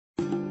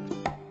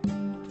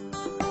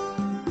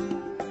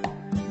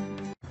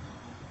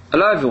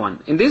Hello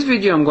everyone, in this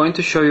video I'm going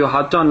to show you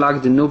how to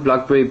unlock the new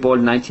Blackberry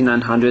Bold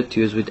 9900 to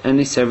use with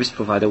any service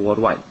provider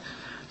worldwide.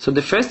 So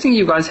the first thing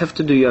you guys have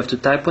to do, you have to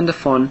type on the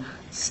phone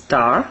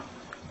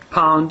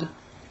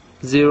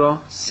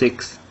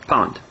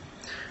 *#06#.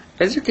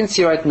 As you can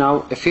see right now,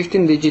 a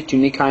 15-digit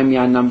unique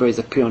IMEI number is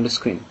appear on the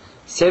screen.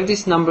 Save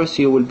this number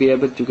so you will be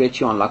able to get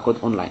your unlock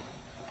code online.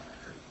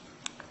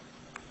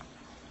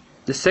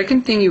 The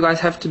second thing you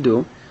guys have to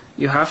do,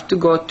 you have to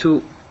go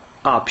to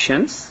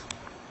Options,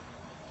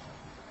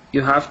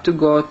 you have to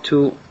go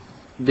to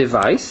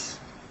Device,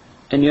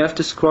 and you have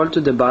to scroll to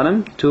the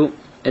bottom to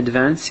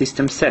Advanced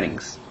System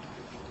Settings,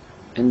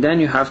 and then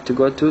you have to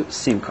go to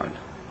SIM card.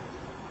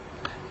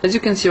 As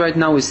you can see right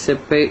now, it's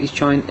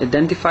showing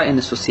Identify and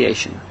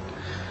Association.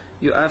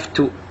 You have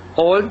to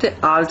hold the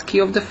Alt key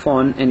of the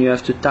phone and you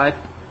have to type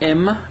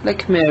M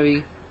like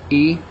Mary,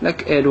 E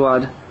like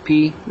Edward,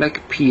 P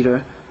like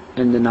Peter,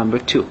 and the number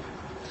 2.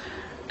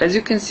 As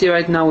you can see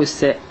right now, we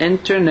say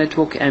enter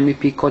network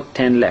MEP code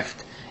 10 left.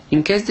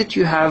 In case that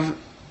you have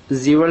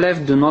 0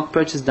 left, do not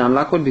purchase the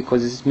unlock code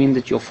because this means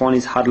that your phone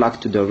is hard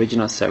locked to the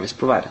original service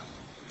provider.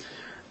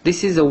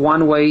 This is the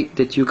one way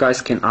that you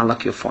guys can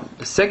unlock your phone.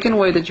 The second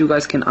way that you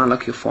guys can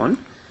unlock your phone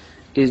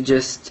is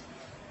just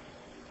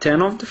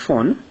turn off the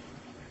phone,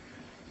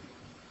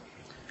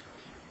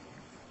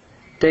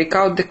 take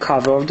out the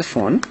cover of the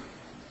phone,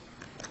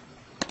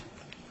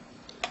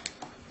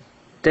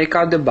 take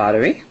out the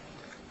battery,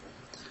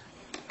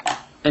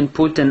 and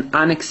put an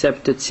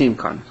unaccepted SIM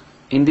card.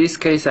 In this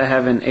case I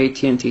have an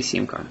AT&T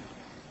SIM card.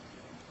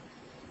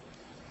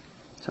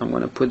 So I'm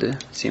going to put the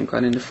SIM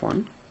card in the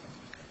phone,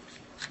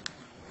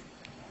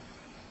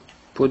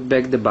 put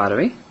back the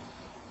battery,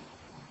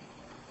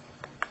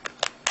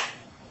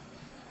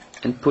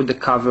 and put the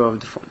cover of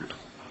the phone.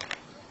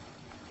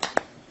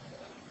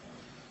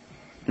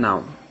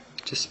 Now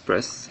just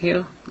press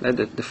here, let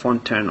the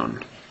phone turn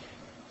on.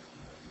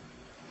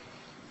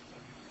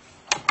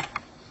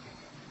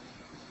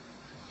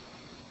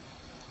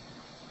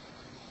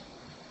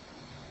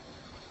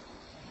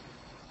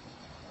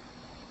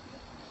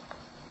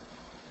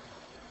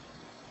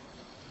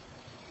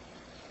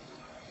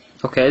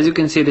 Okay, as you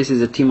can see, this is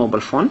a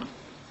T-Mobile phone,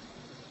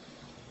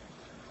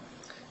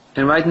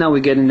 and right now we're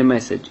getting the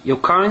message, your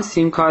current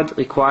SIM card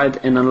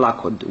required an unlock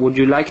code, would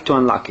you like to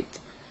unlock it?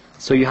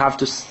 So you have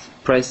to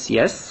press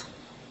yes,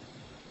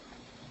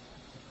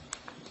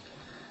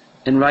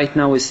 and right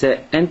now we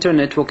say enter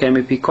network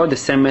MEP code, the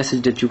same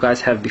message that you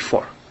guys have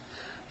before.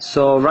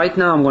 So right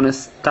now I'm going to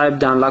type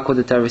the unlock code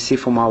that I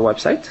received from our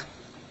website.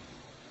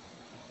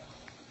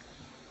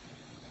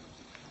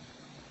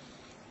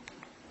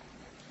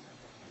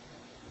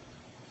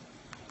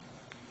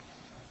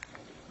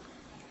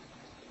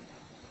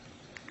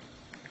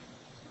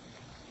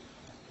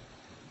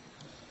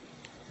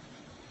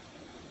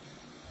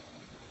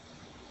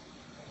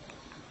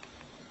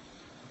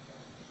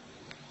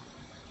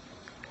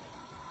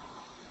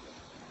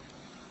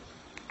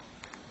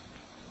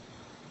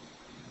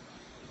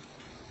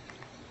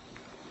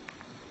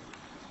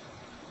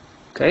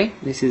 Okay,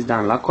 this is the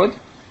unlock code,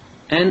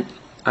 and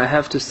I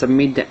have to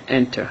submit the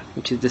enter,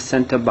 which is the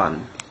center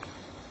button.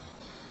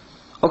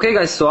 Okay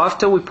guys, so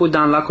after we put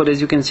the unlock code,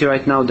 as you can see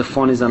right now, the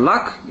phone is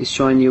unlocked. It's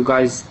showing you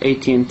guys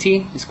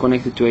AT&T, it's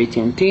connected to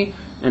AT&T,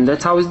 and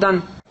that's how it's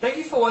done. Thank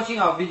you for watching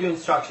our video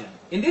instruction.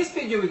 In this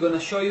video we're going to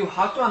show you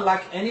how to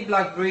unlock any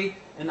BlackBerry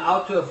and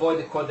how to avoid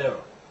the code error.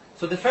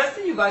 So the first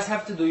thing you guys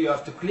have to do, you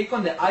have to click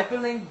on the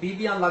hyperlink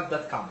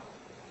bbunlock.com.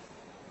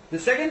 The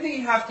second thing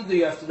you have to do,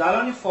 you have to dial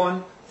on your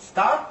phone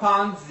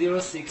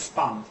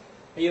 *#06#.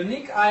 A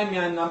unique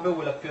IMEI number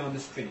will appear on the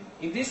screen.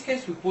 In this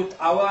case we put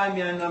our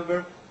IMEI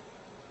number,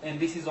 and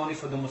this is only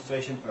for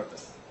demonstration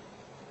purpose.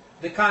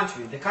 The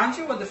country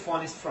where the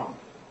phone is from.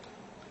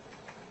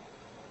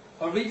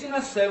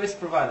 Original service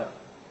provider.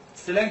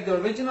 Select the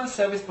original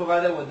service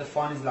provider where the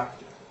phone is locked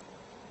to.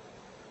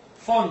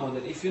 Phone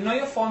model. If you know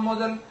your phone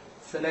model,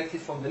 select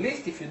it from the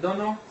list. If you don't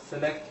know,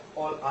 select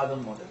all other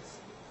models.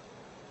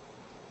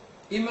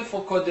 Email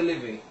for code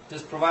delivery.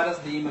 Just provide us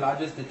the email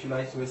address that you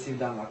like to receive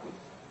the unlock code.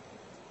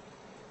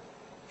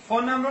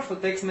 Phone number for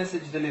text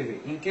message delivery.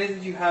 In case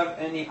that you have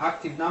any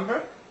active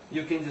number,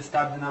 you can just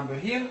type the number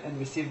here and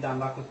receive the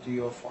unlock code to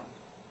your phone.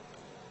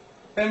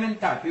 Payment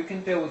type. You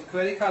can pay with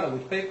credit card or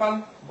with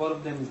PayPal. Both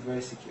of them is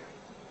very secure.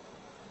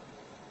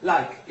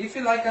 Like. If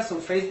you like us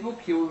on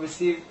Facebook, you will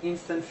receive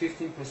instant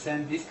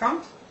 15%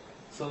 discount.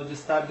 So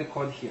just type the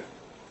code here.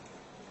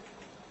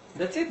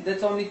 That's it,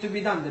 that's all need to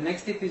be done. The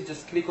next step is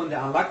just click on the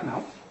unlock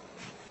now.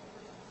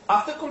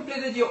 After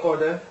completed your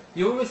order,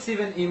 you will receive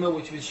an email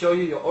which will show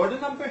you your order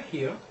number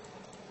here,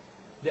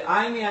 the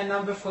IMEI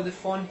number for the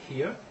phone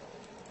here,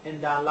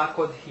 and the unlock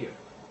code here.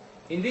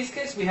 In this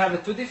case we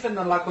have two different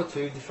unlock codes, so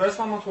if the first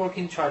one not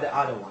working, try the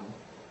other one.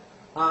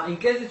 In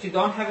case that you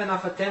don't have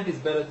enough attempt, it's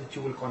better that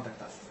you will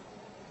contact us.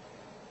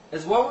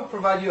 As well, we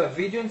provide you a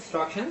video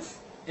instructions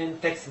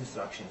and text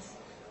instructions.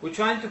 We're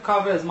trying to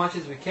cover as much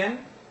as we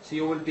can, so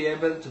you will be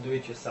able to do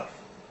it yourself.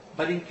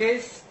 But in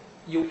case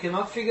you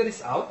cannot figure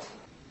this out,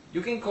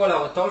 You can call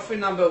our toll-free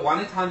number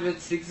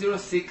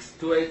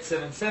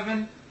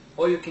 1-800-606-2877,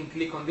 or you can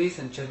click on this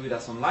and chat with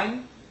us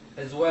online.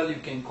 As well, you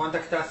can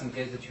contact us in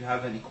case that you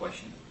have any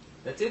question.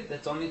 That's it.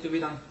 That's all need to be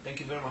done. Thank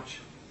you very much.